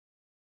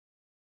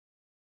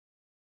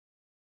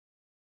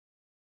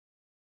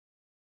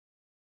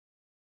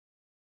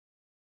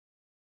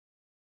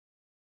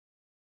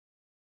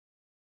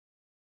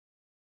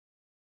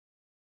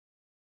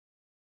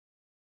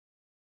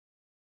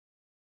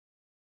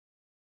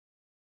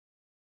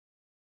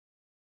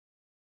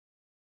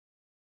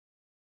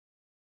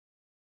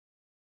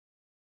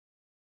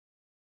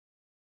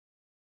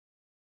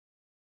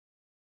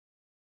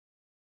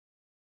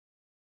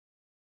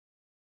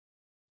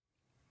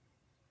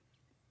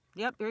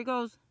Yep, there he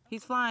goes.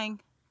 He's flying.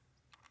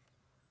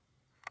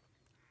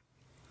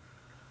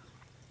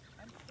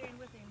 I'm staying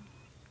with him.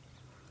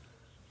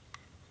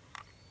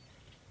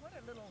 What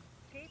a little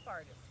cape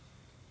artist.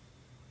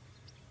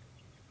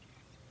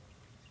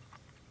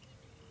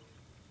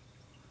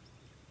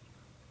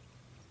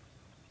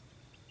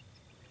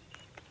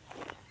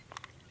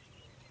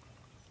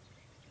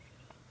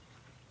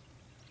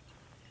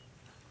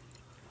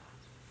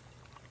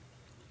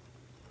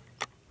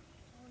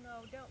 Oh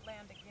no, don't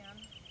land again.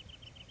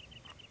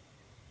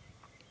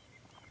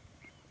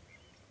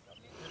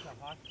 There's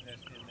a hawk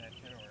nest in that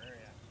general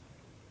area.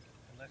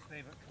 Unless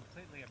they've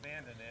completely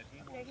abandoned it,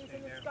 he won't He's stay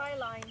in the there.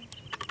 skyline.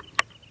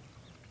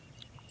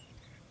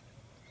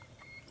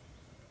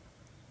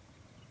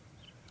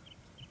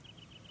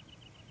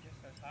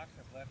 Just those hawks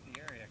have left the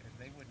area because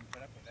they wouldn't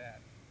put up with that.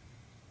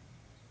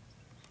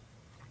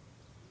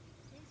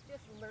 He's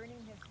just learning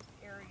his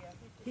area.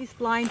 He's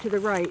flying to the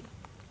right,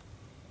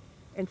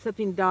 and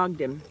something dogged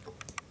him.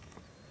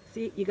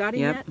 See, you got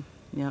him yet?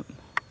 Yep.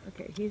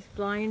 Okay, he's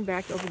flying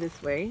back over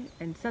this way,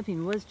 and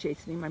something was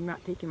chasing him. I'm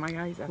not taking my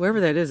eyes off.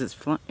 Wherever that is, it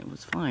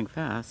was flying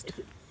fast.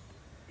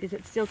 Is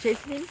it still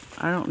chasing him?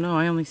 I don't know.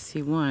 I only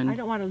see one. I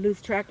don't want to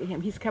lose track of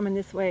him. He's coming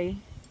this way.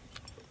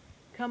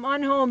 Come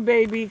on home,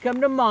 baby.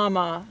 Come to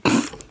Mama.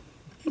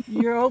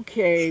 You're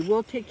okay.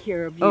 We'll take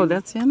care of you. Oh,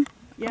 that's him?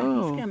 Yeah,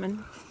 Oh. he's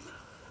coming.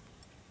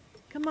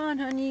 Come on,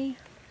 honey.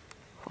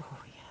 Oh,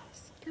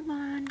 yes. Come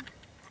on.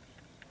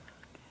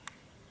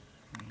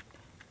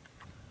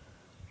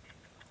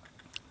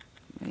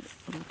 Right,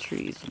 little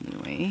trees in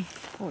the way.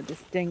 Oh,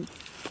 this dang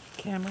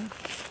camera.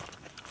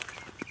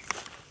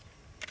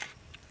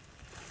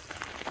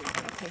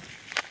 Okay.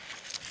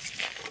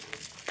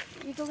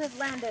 The eagle has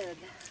landed.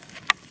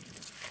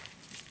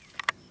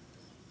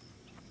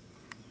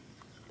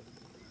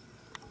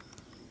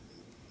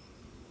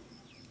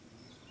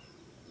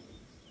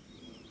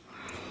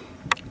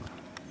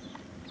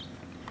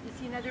 You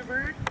see another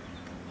bird?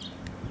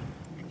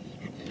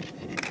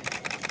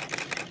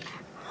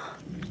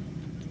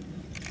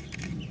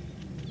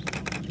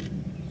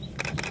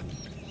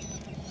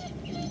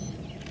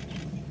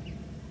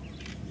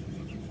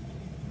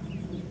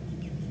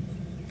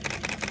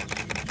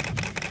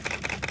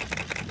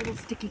 Little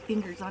sticky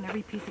fingers on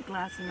every piece of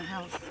glass in the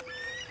house.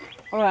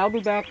 All right, I'll be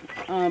back.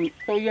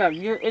 So yeah,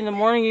 you're in the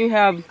morning. You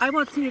have. I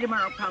won't see you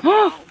tomorrow,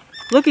 probably.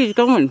 Look, he's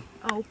going.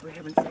 Oh, for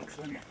heaven's sakes,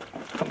 Linda.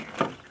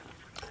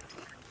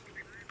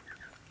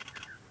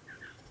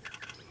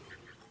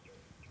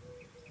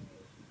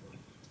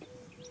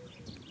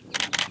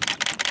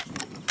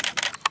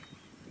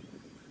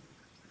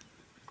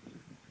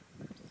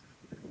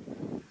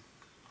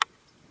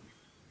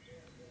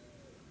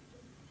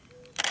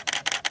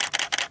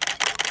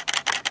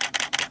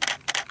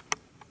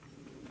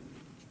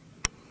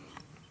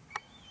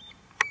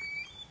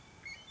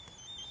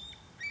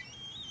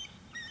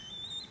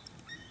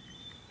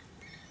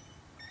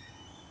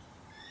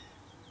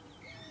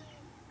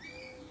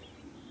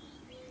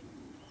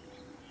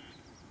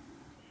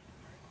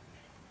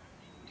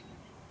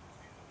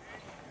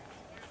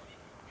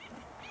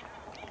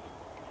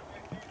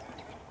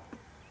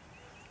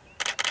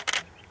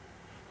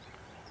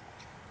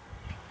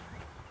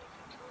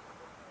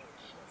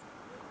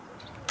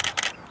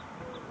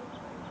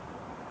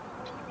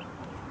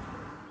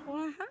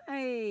 Well,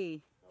 hi.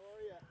 How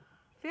are you?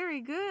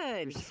 Very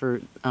good.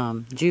 For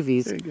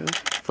juvies, There you go.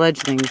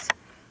 fledglings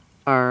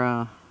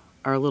are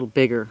a little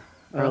bigger,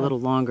 are a little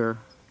longer,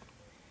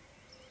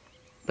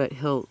 but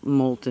he'll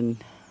molt and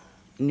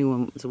new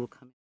ones will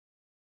come.